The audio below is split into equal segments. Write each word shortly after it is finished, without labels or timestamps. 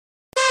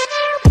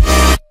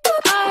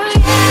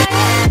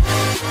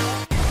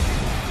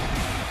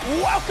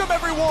Welcome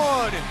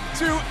everyone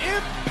to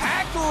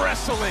Impact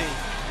Wrestling.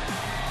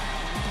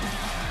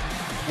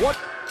 What?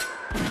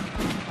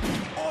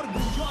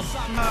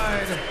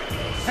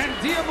 And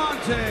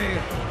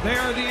Diamante, they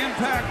are the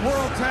Impact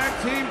World Tag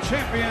Team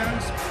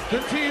Champions,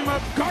 the team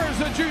of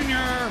Garza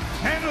Jr.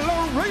 and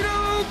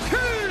Laredo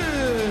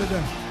Kid.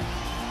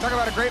 Talk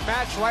about a great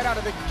match right out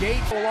of the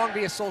gate. Along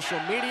via social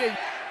media.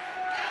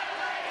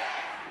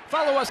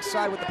 Follow us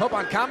side with the Pope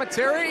on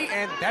commentary,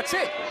 and that's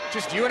it.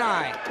 Just you and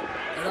I.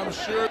 And I'm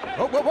sure.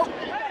 Whoa.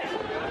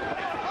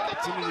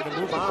 Continue to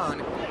move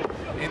on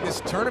in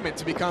this tournament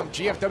to become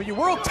GFW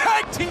World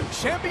Tag Team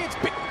Champions.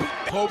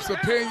 Pope's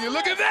opinion.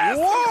 Look at that.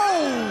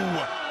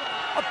 Whoa!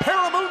 A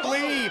Paramount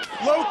lead.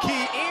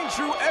 Low-key,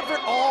 Andrew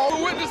Everett all.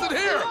 We're witnessing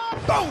here.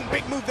 Boom!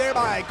 Big move there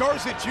by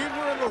Garza Jr.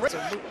 and Lorenzo.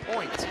 It's a moot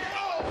point.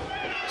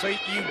 So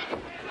you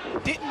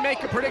didn't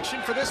make a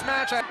prediction for this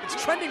match.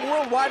 It's trending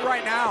worldwide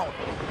right now.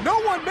 No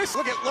one missed.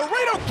 Look at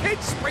Laredo Kid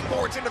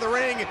springboards into the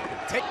ring.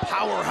 Take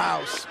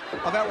powerhouse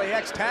of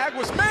LAX tag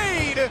was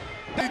made.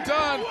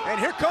 Done. And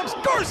here comes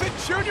Garza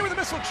Jr. with a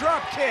missile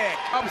drop kick.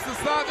 Opposite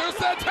side, there's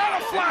Santana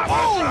flap.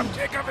 Oh! Drop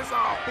kick of his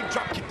own. Big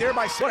drop kick there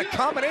by What a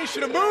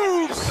combination of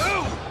moves.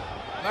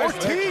 Nice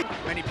Ortiz.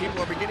 Many people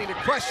are beginning to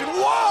question.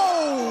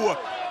 Whoa!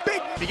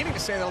 Beginning to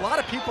say that a lot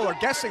of people are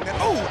guessing that,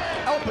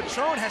 El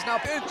Patron has now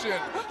Engine.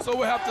 So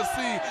we'll have to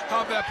see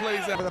how that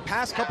plays out. For the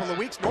past couple of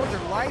weeks,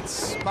 Northern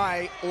Lights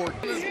by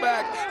Ortiz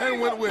back and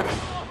went with it.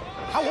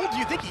 How old do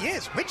you think he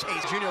is? Which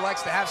age? Jr.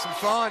 likes to have some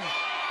fun.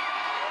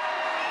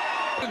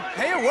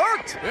 Hey, it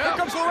worked. Yeah. Here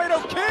comes Laredo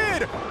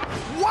Kid.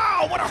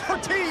 Wow, what a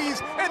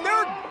Ortiz. And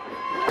there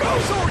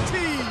goes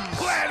Ortiz.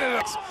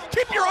 Planted.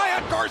 Keep your eye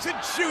on Garza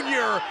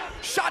Jr.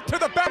 Shot to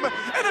the back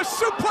and a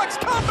suplex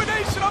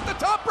combination off the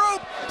top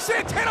rope.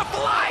 Santana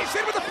flies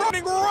in with a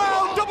fronting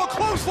round double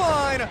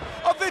clothesline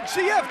of the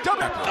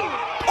GFW.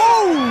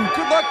 Oh,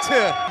 good luck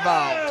to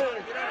involved.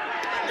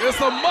 There's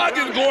a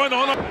mugging going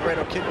on.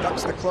 Laredo Kid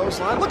ducks the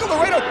clothesline. Look at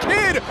Laredo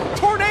Kid.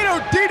 Tornado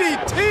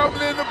DDT.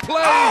 Coming into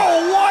play.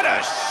 Oh, what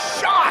a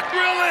shot.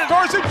 Drilling.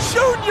 Garza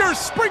Jr.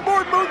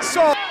 springboard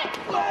moonsault.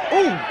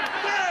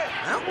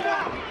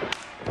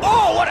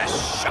 Oh, what a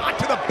shot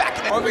to the back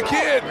of the On the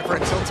Kid. For a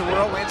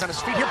tilt-a-whirl, lands on his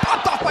feet here.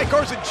 Popped off by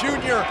Garza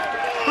Jr.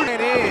 And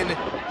in.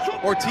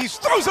 Ortiz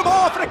throws him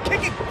off and a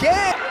kick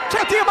again.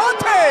 Check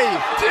Diamante.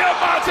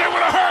 Diamante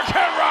with a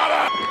hurricane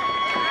rana.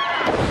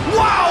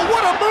 Wow,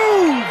 what a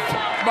move.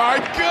 My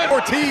goodness.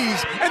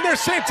 Ortiz, and there's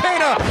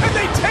Santana, and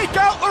they take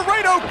out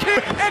Laredo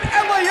Kid, and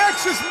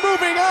LAX is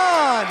moving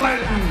on.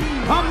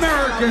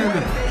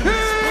 American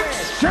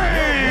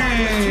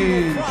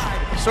Exchange.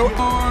 So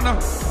on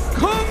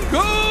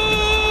Congo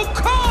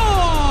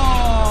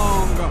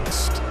Kong.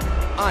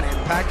 On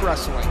Impact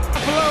Wrestling.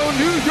 Buffalo,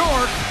 New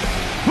York,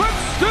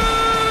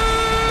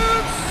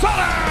 Winston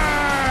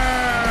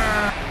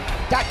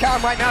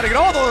Sutter.com right now to get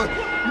all the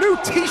new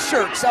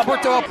t-shirts,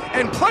 Alberto,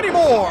 and plenty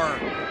more.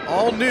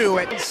 All new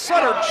at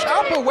Sutter.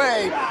 Chop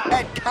away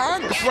at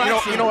Con.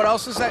 You know what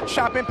else is at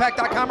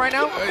shopimpact.com right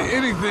now?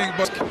 Anything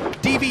but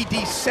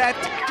DVD set.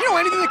 You know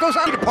anything that goes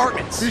on in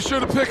departments. Be sure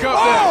to pick up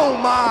Oh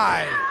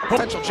my!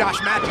 Essential Josh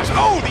Matthews.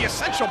 Oh, the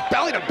essential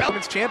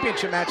belly-to-belly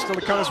championship match still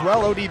to come as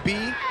well.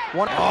 ODB.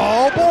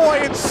 Oh boy,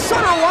 and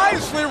Sutter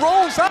wisely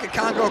rolls out.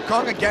 Congo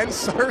Kong again.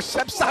 Sutter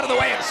steps out of the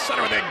way and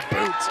Sutter with a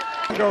boot.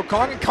 Congo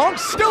Kong, and Kong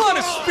still on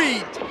his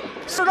feet.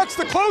 Sutter ducks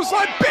the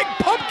clothesline. Big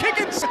pump kick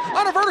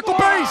on a vertical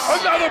base.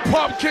 Another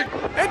pump kick.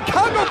 And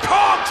Congo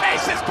Kong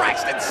chases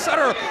Braxton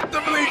Sutter.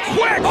 Definitely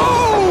quick.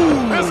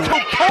 Oh! This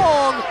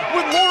Kong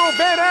with Laurel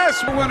Van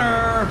Ness.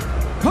 Winner,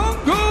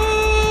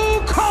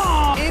 Congo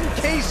Kong. In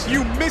case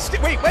you missed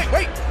it. Wait.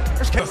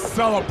 There's A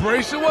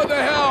celebration? What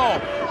the hell?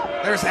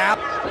 There's Al.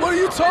 What are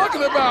you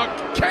talking about?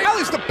 Al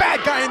is the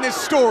bad guy in this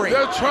story.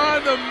 They're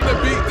trying to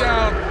beat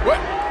down. What?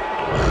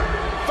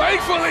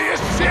 Thankfully,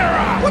 it's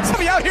Shira. What's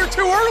he out here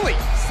too early?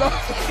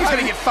 He's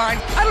gonna get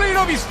fined. I don't even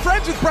know if he's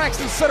friends with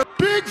Braxton Sutter.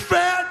 Big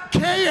fat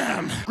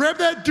KM. Grab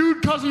that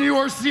dude cousin of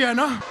yours,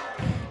 Sienna.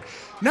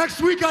 Next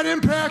week on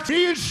Impact,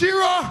 he and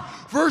Shira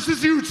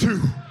versus you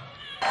two.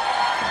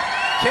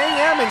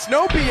 KM, it's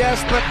no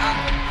BS, but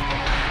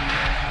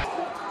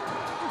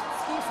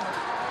Excuse me.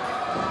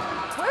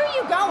 Where are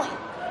you going?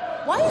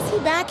 Why is he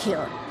back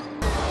here?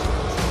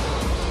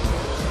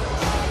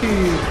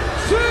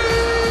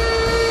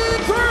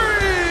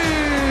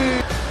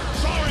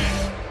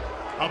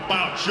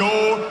 About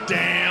your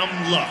damn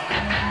luck.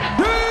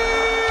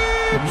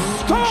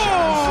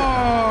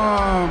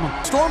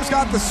 Storm's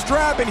got the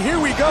strap, and here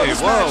we go.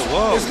 This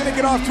match is gonna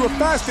get off to a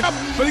fast.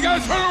 But he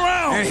got to turn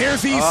around. And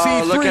here's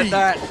EC3. Oh, look at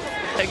that.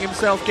 Letting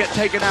himself get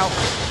taken out.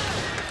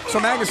 So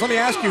Magnus, let me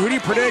ask you, who do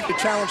you predict to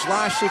challenge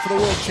Lashley for the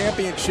World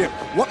Championship?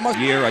 What must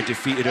Year I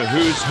defeated a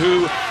who's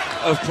who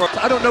of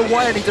I don't know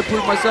why I need to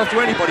prove myself to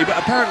anybody, but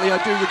apparently I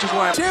do, which is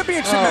why I'm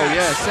championship Oh match.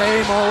 yeah,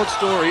 same old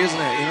story, isn't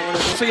it? You know what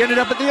I mean? So you ended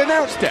up at the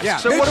announce desk. Yeah.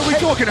 So what are we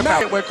talking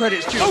about? Where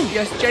credit's due. Oh.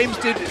 Yes, James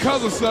did.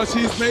 Because of such,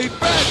 he's made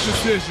bad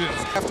decisions.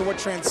 After what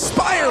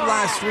transpired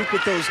last week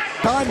with those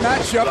Don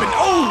matchup, and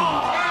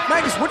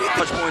Magnus, what do you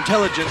think? Much more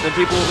intelligent than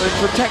people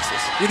from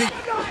Texas. You think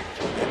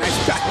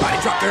Body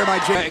drop there by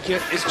Jay.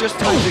 It's just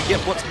time to get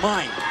what's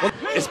mine,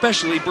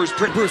 especially Bruce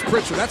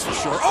Pritchard, that's for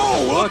sure.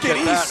 Oh, look at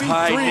that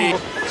high knee.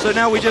 EC3. So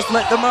now we just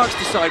let the marks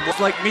decide,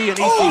 like me and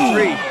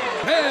EC3.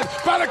 Head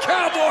by the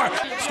Cowboy.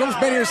 Storm's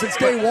been here since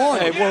day one.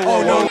 Hey,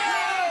 whoa. No.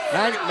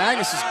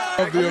 Magnus is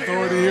Of the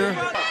authority here.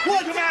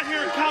 Welcome out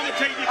here and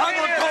commentate. I'm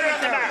going to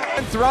commentate now.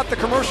 and throughout the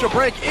commercial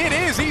break. It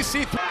is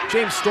EC3.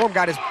 James Storm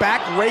got his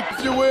back raked.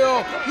 If you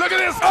will. Look at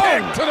this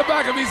kick to the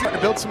back of EC3. To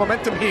build some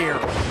momentum here.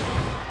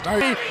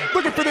 Nice.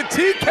 Looking for the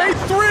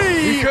TK3.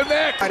 He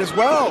connects. As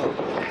well.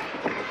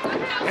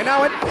 And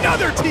now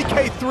another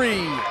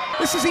TK3.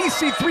 This is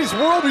EC3's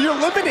world you're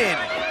living in.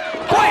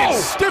 Brian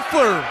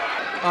Stifler.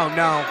 Oh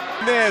no.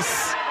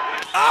 This.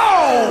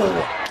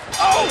 Oh!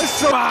 Oh,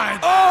 this is mine.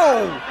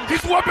 Oh!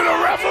 He's whooping a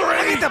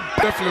referee.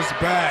 Stifler's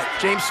back.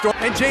 James Storm.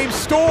 And James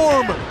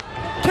Storm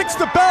kicks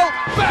the belt.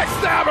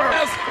 Backstabber.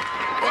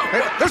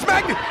 There's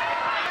Magnus.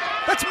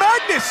 That's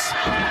Magnus.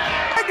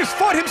 Magnus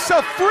fought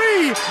himself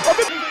free of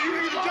it.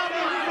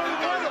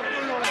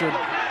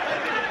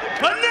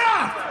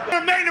 Enough!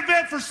 The main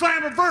event for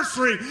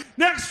Slammiversary.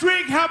 Next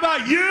week, how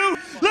about you?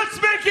 Let's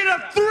make it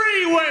a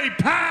three-way,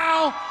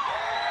 pal!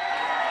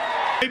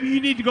 Maybe you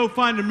need to go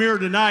find a mirror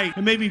tonight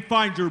and maybe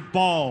find your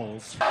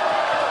balls.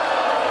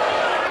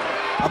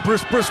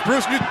 Bruce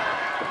Pritchard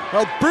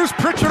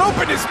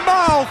opened his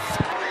mouth.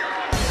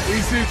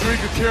 EC3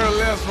 could care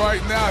less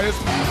right now. His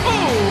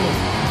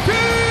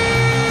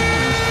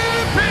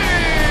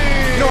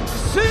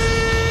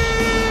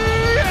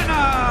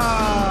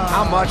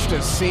How much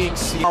does seeing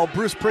while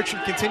Bruce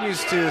Pritchard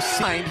continues to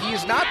sign, he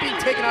is not being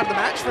taken out of the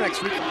match for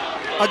next week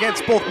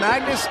against both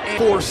Magnus and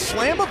for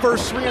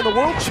Slammiversary and the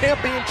World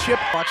Championship.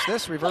 Watch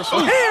this reversal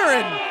here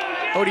and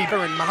ODB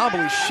and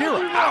Mahabali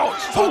Shira.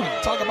 Ouch!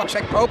 Talk about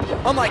check Pope.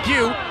 Unlike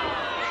you,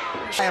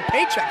 I have a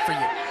paycheck for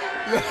you.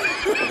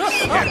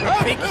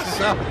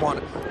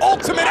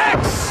 Ultimate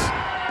X!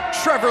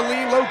 Trevor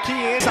Lee,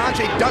 low-key in.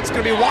 Sanjay Dutt's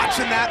gonna be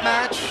watching that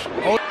match.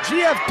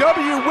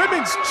 GFW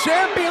Women's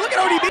Champion. Look at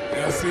ODB.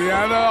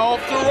 Sienna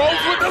off the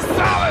ropes with the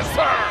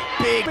silencer.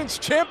 Big Women's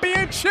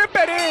Championship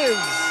it is.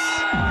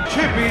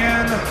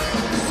 Champion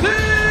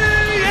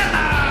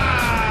Sienna.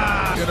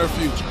 In her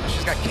future.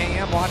 She's got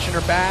KM watching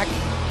her back.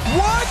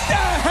 What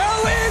the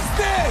hell is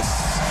this?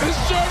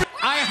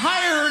 I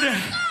hired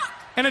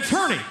an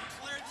attorney.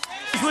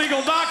 His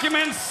legal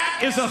documents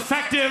is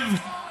effective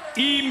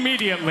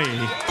immediately.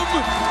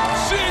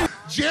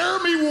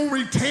 Jeremy will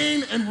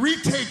retain and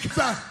retake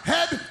the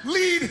head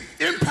lead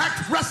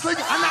Impact Wrestling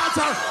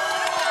announcer.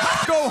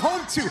 Go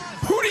home to?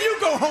 Who do you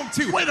go home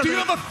to? Wait a do you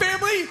minute. have a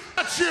family?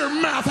 Shut your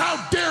mouth. How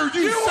dare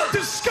you, You sir? are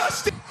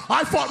disgusting.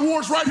 I fought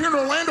wars right here in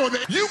Orlando.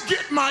 You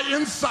get my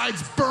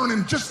insides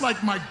burning just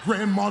like my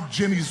grandma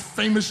Jenny's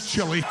famous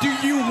chili. Do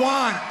you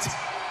want?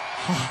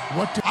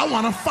 What? I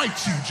want to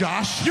fight you,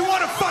 Josh. You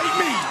want to fight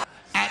me?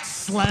 At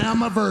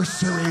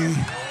Slammiversary. You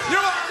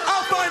know what?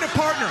 I'll find a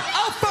partner.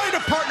 I'll find a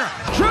partner.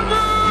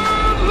 Trevor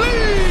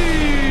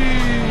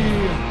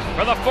Lee.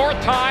 For the fourth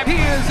time, He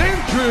is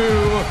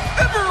into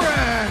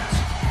Everett.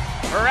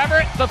 for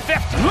Everett, the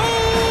fifth.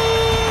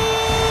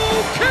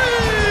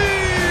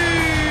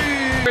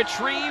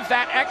 Retrieve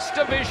that X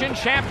Division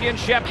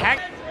Championship.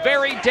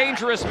 Very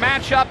dangerous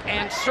matchup,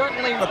 and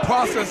certainly The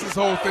process, this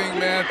whole thing,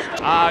 man.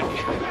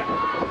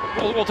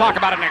 we'll talk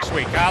about it next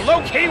week.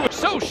 Low key was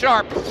so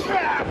sharp,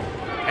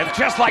 and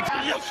just like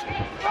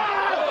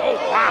oh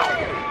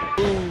wow.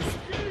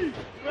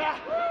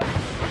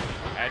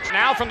 And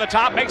now from the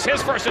top makes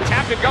his first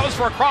attempt and goes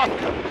for a cross.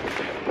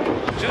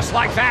 Just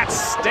like that,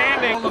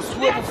 standing On the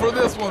swivel for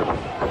this one.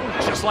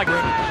 just like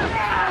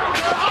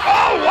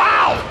oh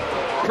wow.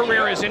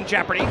 Career is in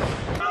jeopardy.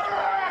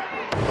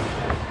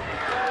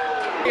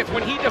 It's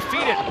when he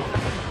defeated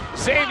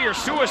Xavier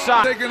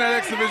Suicide. Taking that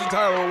X Division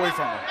title away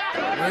from him.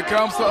 When it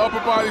comes to upper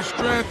body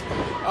strength,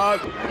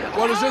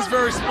 well, it's just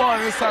very smart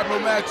in this type of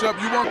matchup.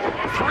 You want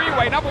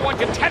Three-way #1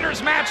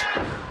 contenders match.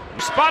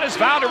 Spud is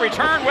vowed to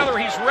return whether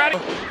he's ready.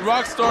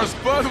 Rockstar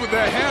Spud with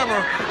that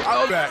hammer.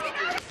 I'll back.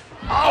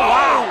 Oh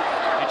wow.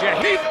 Did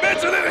you He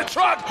mentioned it in the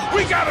truck.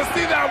 We gotta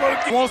see that one.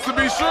 Wants to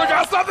be sure,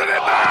 got something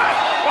in mind.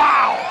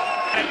 Wow.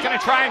 And gonna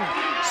try and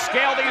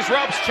scale these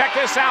ropes. Check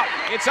this out.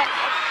 It's up.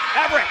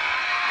 Everett.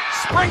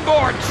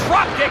 Springboard,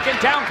 drop kick, and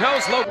down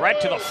goes low. Right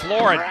to the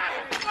floor. And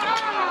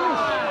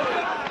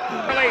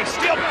really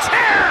steel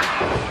chair.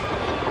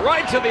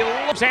 Right to the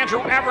lips.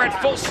 Andrew Everett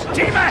full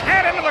steam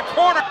ahead into the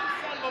corner.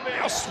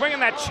 Now swinging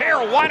that chair,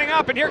 winding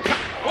up, and here comes.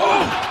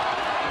 Oh.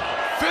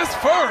 Fist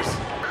first.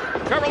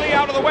 Trevor Lee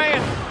out of the way,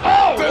 and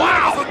oh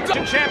wow! Delivers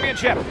a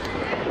Championship. And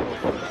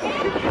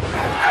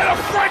a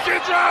Franken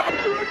drop.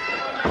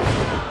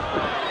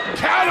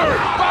 Counter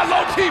by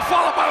low-key,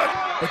 followed by the...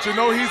 But you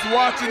know he's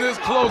watching this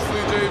closely,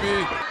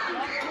 JB.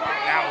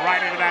 Now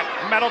right into that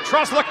metal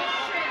truss. Look,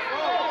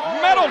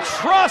 metal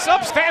truss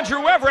ups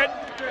Andrew Everett.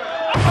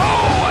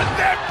 Oh, a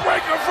neck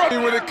breaker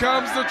from... When it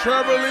comes to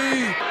Trevor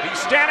Lee, He's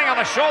standing on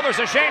the shoulders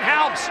of Shane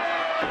Helms.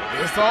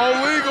 it's all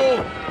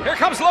legal. Here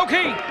comes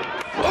Low-Key.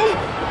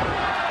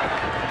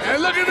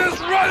 And look at this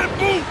running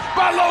boot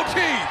by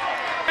low-key.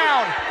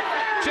 Down.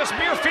 Just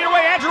mere feet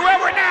away, Andrew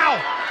Everett now.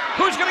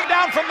 Who's getting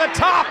down from the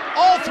top?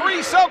 All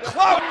three so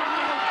close.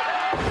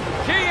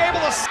 Key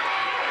able to...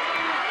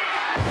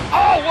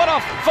 Oh, what a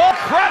full,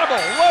 incredible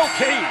low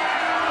key.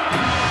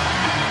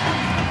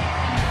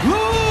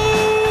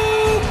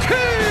 Low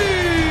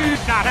key!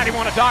 Not how do you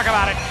want to talk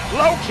about it.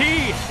 Low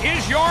key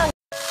is your